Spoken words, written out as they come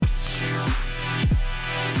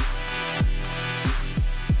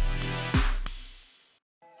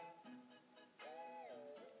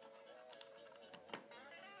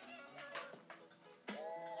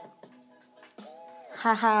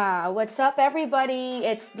Haha, what's up, everybody?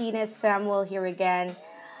 It's Dina Samuel here again.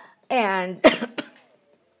 And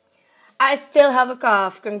I still have a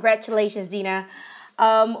cough. Congratulations, Dina.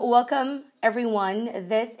 Welcome, everyone.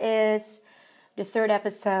 This is the third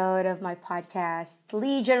episode of my podcast,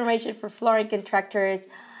 Lead Generation for Flooring Contractors.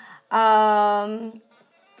 I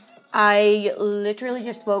literally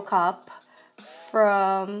just woke up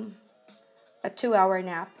from a 2-hour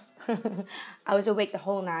nap. I was awake the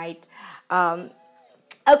whole night.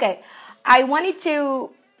 Okay, I wanted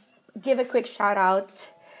to give a quick shout out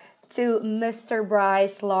to Mr.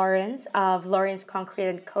 Bryce Lawrence of Lawrence Concrete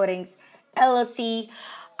and Coatings LLC,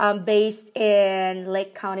 based in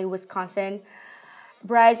Lake County, Wisconsin.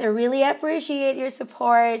 Bryce, I really appreciate your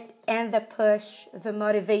support and the push, the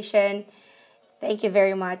motivation. Thank you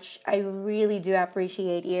very much. I really do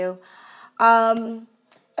appreciate you.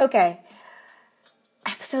 Okay,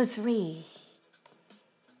 episode 3.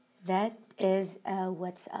 That is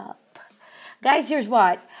what's up. Guys, here's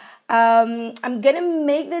what. I'm going to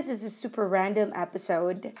make this as a super random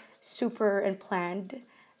episode. Super unplanned.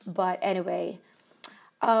 But anyway.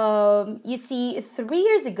 You see, 3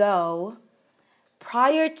 years ago,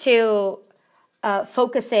 prior to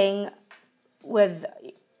focusing with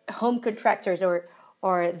home contractors or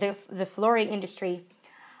the flooring industry,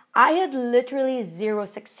 I had literally zero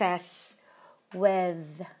success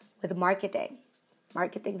with marketing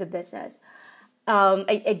the business.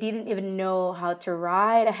 I didn't even know how to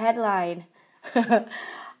write a headline.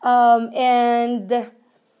 And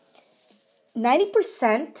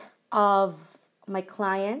 90% of my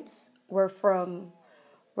clients were from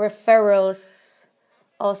referrals,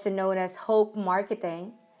 also known as hope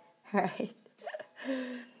marketing, right?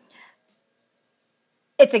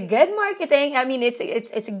 It's a good marketing. I mean, it's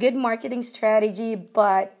a good marketing strategy,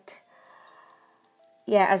 but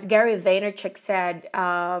yeah, as Gary Vaynerchuk said,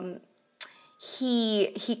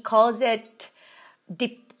 he calls it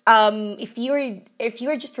if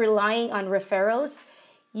you're just relying on referrals,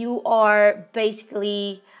 you are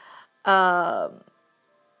basically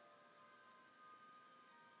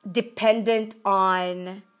dependent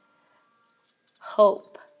on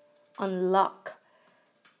hope, on luck.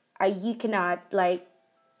 You cannot, like,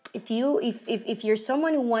 if you're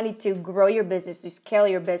someone who wanted to grow your business, to scale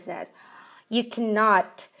your business, you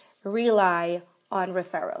cannot rely on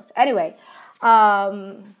referrals. Anyway,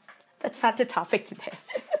 that's not the topic today.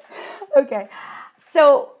 Okay,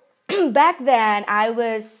 so back then I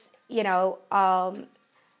was,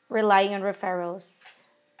 relying on referrals,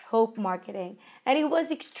 hope marketing, and it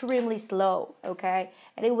was extremely slow. Okay,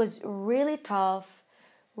 and it was really tough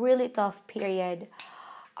period.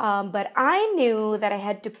 But I knew that I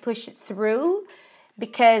had to push it through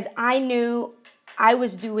because I knew I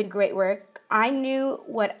was doing great work. I knew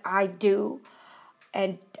what I do,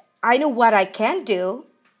 and I know what I can do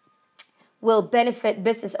will benefit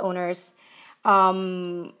business owners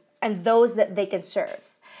and those that they can serve.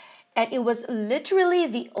 And it was literally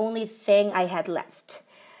the only thing I had left.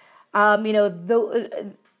 There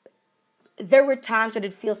were times when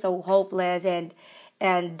it feels so hopeless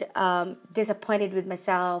and disappointed with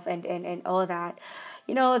myself and all that.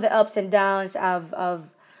 The ups and downs of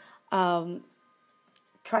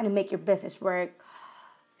trying to make your business work.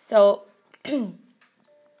 So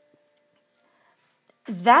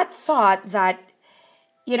that thought that,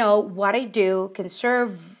 what I do can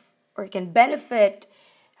serve or can benefit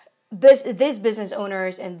these business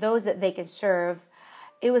owners and those that they can serve,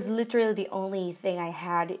 it was literally the only thing I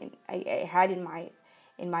had in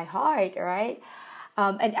my heart, right?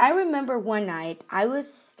 And I remember one night I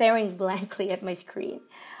was staring blankly at my screen,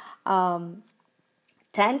 10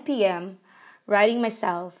 p.m., writing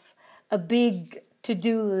myself a big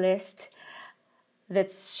to-do list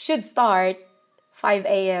that should start 5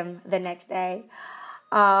 a.m. the next day.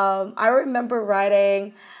 I remember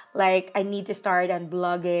writing, like, I need to start on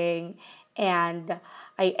blogging, and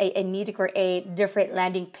I need to create different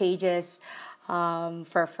landing pages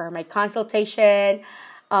for my consultation,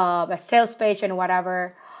 a sales page, and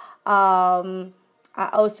whatever. I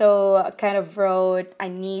also kind of wrote, I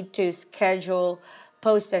need to schedule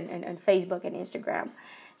posts on Facebook and Instagram.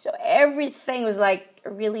 So everything was like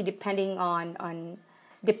really dependent on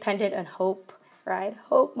hope, right?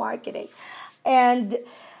 Hope marketing. And,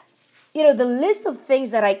 the list of things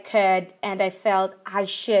that I could and I felt I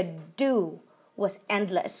should do was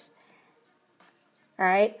endless. All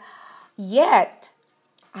right. Yet,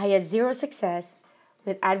 I had zero success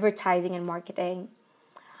with advertising and marketing.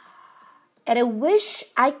 And I wish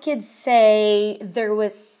I could say there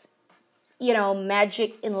was,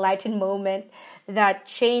 magic enlightened moment that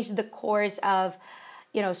changed the course of,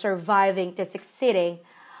 surviving to succeeding.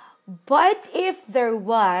 But if there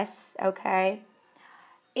was, okay,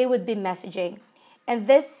 it would be messaging. And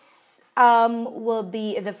this will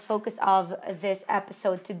be the focus of this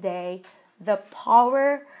episode today, the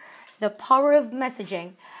power the power of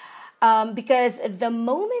messaging. Because the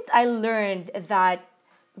moment I learned that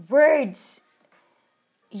words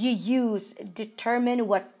you use determine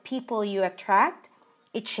what people you attract,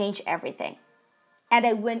 it changed everything. And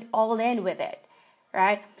I went all in with it,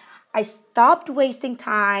 right? I stopped wasting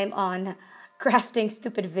time on crafting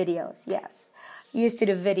stupid videos. Yes, used to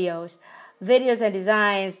do videos and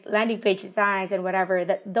designs, landing page designs, and whatever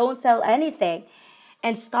that don't sell anything,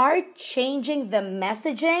 and start changing the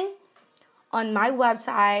messaging on my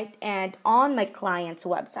website and on my client's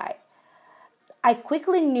website. I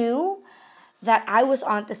quickly knew that I was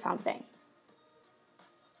onto something.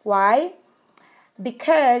 Why?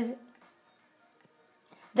 Because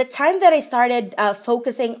the time that I started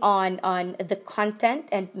focusing on the content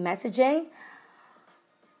and messaging,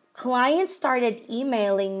 clients started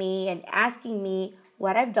emailing me and asking me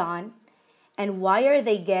what I've done and why are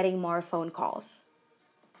they getting more phone calls.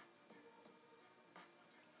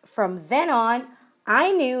 From then on,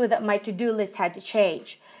 I knew that my to-do list had to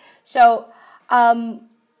change. So, I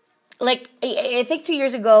think 2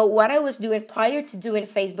 years ago, what I was doing prior to doing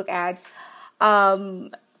Facebook ads,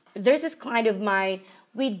 there's this client of mine.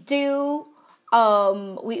 We do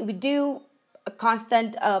a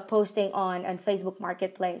constant posting on Facebook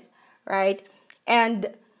Marketplace, right? And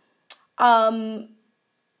the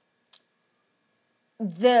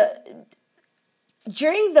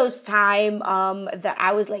during those time that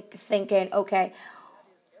I was like thinking, okay,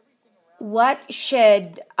 what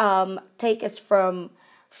should take us from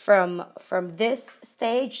this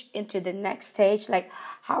stage into the next stage? Like,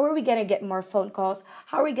 how are we gonna get more phone calls?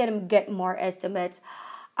 How are we gonna get more estimates?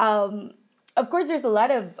 Of course, there's a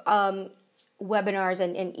lot of webinars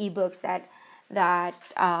and ebooks that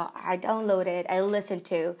I downloaded, I listened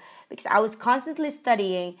to, because I was constantly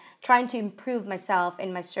studying, trying to improve myself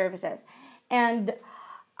in my services. And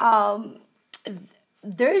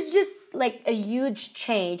there's just like a huge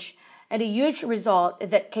change and a huge result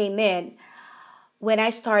that came in when I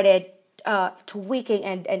started tweaking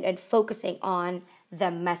and focusing on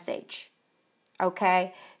the message.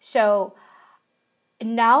 Okay? So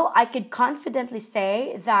now I could confidently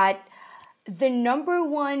say that the number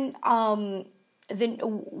one, one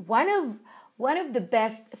of the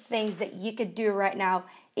best things that you could do right now,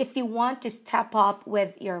 if you want to step up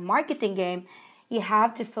with your marketing game, you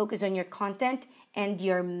have to focus on your content and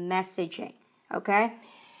your messaging. Okay?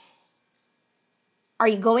 Are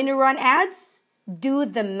you going to run ads? Do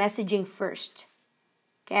the messaging first.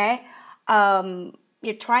 Okay?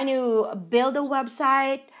 You're trying to build a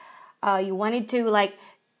website. You wanted to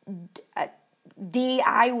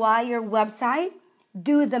DIY your website.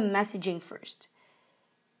 Do the messaging first.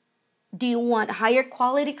 Do you want higher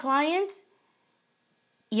quality clients?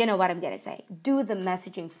 You know what I'm going to say. Do the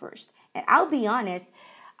messaging first. And I'll be honest,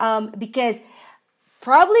 because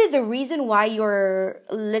probably the reason why you're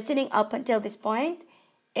listening up until this point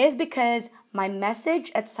is because my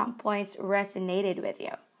message at some points resonated with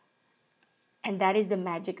you. And that is the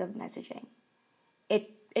magic of messaging.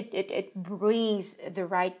 It brings the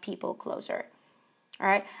right people closer. All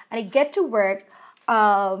right. And I get to work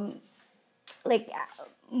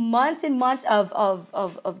months and months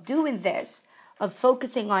of doing this, of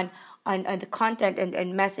focusing on the content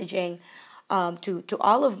and messaging to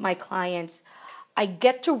all of my clients. I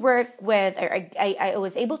get to work with, I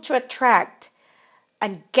was able to attract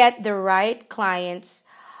and get the right clients,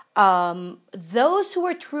 those who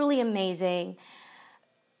are truly amazing,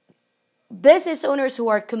 business owners who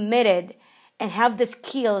are committed and have the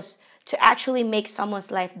skills to actually make someone's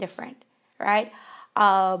life different, right?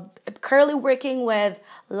 Currently working with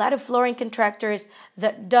a lot of flooring contractors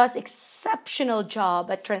that does exceptional job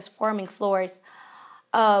at transforming floors.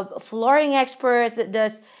 Flooring experts that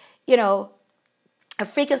does, a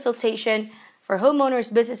free consultation for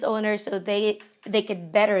homeowners, business owners, so they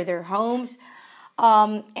could better their homes.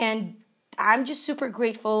 And I'm just super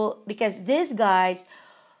grateful because these guys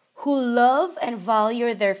who love and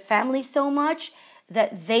value their family so much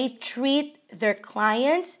that they treat their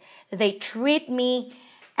clients, they treat me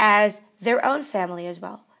as their own family as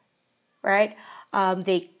well, right?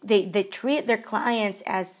 They treat their clients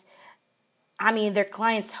as, their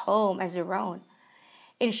clients' home as their own.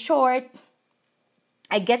 In short,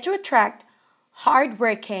 I get to attract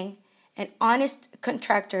hardworking and honest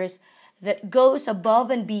contractors that goes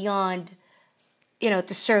above and beyond,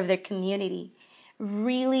 to serve their community.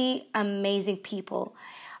 Really amazing people.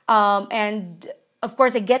 And of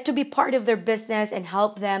course, I get to be part of their business and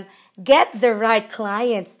help them get the right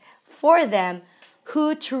clients for them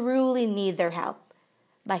who truly need their help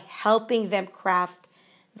by helping them craft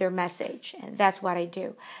their message. And that's what I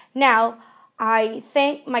do. Now, I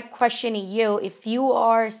think my question to you, if you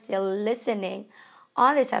are still listening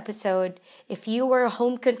on this episode, if you were a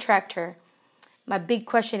home contractor, my big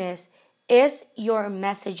question is your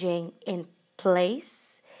messaging in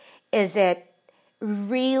place? Is it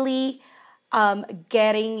really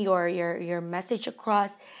getting your message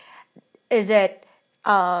across? Is it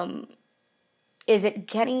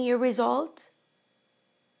getting your result?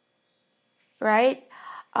 Right?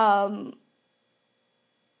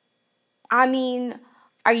 I mean,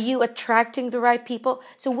 are you attracting the right people?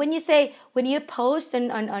 So when you post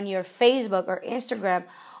on your Facebook or Instagram,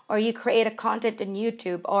 or you create a content on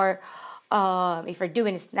YouTube, or if you're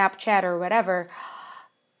doing Snapchat or whatever,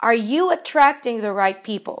 are you attracting the right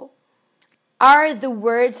people? Are the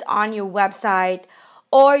words on your website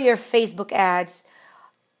or your Facebook ads,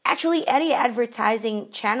 actually any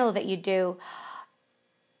advertising channel that you do,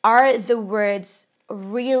 are the words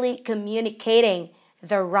really communicating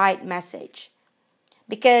the right message?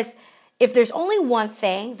 Because if there's only one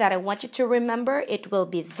thing that I want you to remember, it will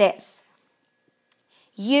be this.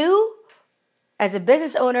 You, as a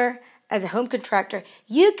business owner, as a home contractor,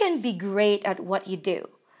 you can be great at what you do.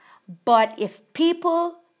 But if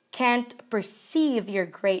people can't perceive your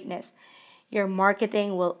greatness, your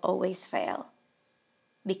marketing will always fail.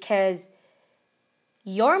 Because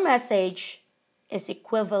your message is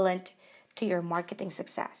equivalent to your marketing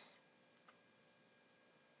success.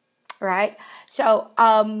 Right? So,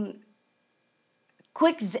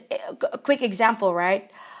 quick example,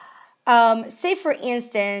 right? Say for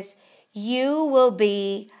instance, you will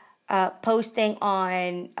be posting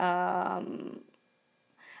on.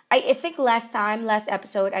 I think last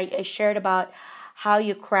episode, I shared about how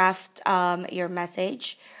you craft your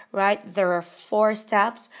message. Right? There are 4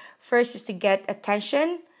 steps. First is to get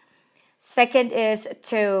attention. Second is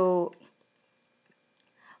to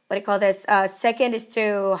second is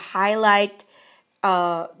to highlight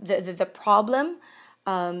the problem,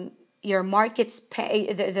 your market's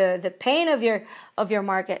the pain of your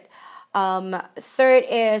market. Third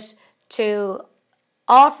is to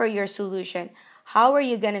offer your solution. How are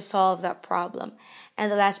you going to solve that problem?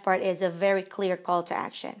 And the last part is a very clear call to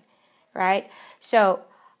action, right? So,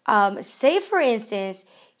 say for instance,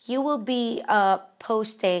 you will be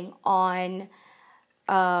posting on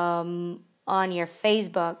your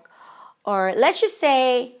Facebook, or let's just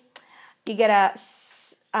say you get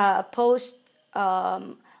a post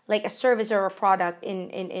like a service or a product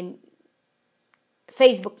in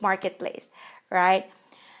Facebook Marketplace, right?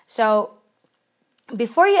 So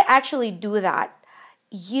before you actually do that,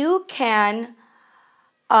 you can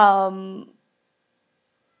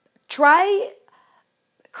try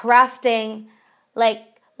crafting, like,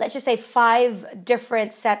 let's just say 5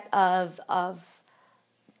 different set of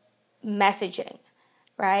messaging,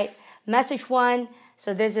 right? Message 1,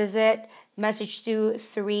 so this is it. Message 2,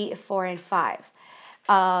 3, 4, and 5.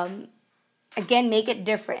 Again, make it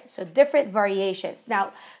different. So different variations.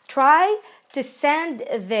 Now, try to send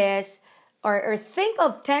this or think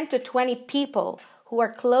of 10 to 20 people who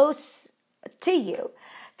are close to you.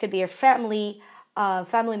 Could be your family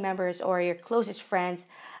members, or your closest friends.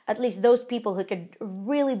 At least those people who could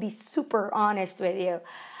really be super honest with you.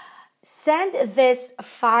 Send this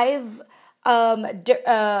 5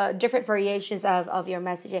 different variations of your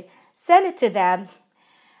messaging. Send it to them.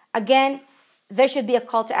 Again, there should be a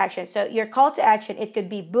call to action. So your call to action, it could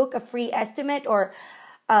be book a free estimate, or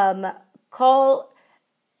call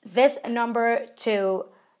this number to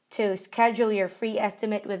schedule your free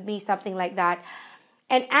estimate with me, something like that.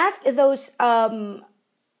 And ask those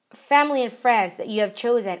family and friends that you have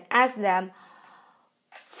chosen, ask them,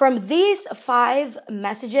 from these 5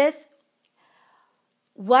 messages,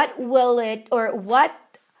 what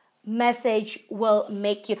message will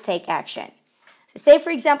make you take action? So say, for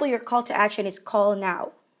example, your call to action is call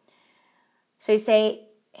now. So you say,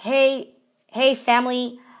 hey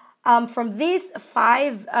family, from these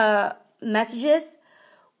 5 messages,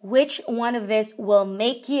 which one of this will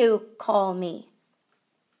make you call me?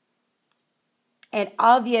 And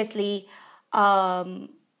obviously,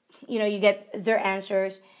 you get their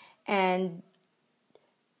answers, and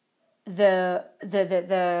the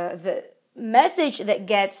message that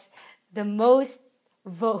gets the most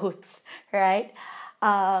votes, right?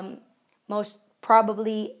 Most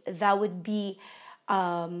probably that would be,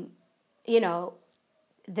 the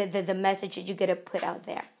message that you're gonna put out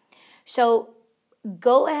there. So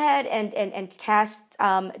go ahead and test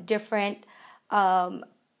different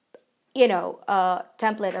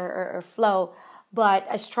template or flow, but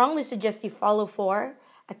I strongly suggest you follow 4.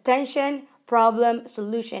 attention, problem,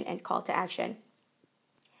 solution, and call to action.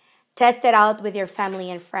 Test it out with your family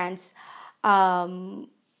and friends, um,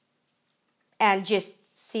 and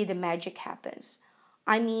just see the magic happens.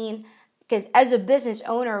 I mean, because as a business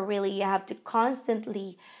owner, really, you have to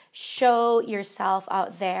constantly show yourself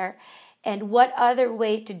out there. And what other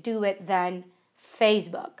way to do it than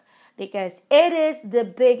Facebook? Because it is the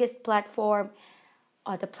biggest platform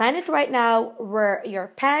on the planet right now where your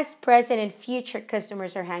past, present, and future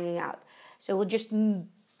customers are hanging out. So it will just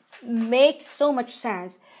make so much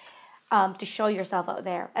sense to show yourself out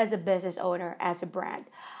there as a business owner, as a brand.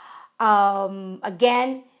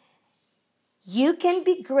 Again, you can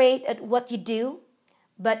be great at what you do,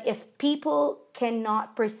 but if people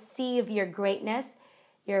cannot perceive your greatness,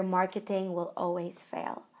 your marketing will always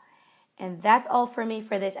fail. And that's all for me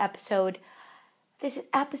for this episode. This is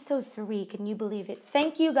episode 3. Can you believe it?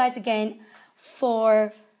 Thank you guys again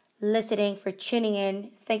for listening, for tuning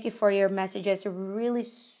in. Thank you for your messages. I really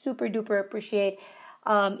super duper appreciate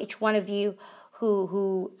each one of you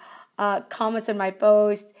who comments on my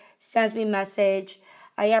post, sends me a message.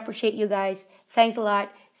 I appreciate you guys. Thanks a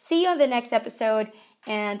lot. See you on the next episode,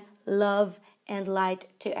 and love and light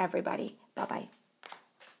to everybody. Bye-bye.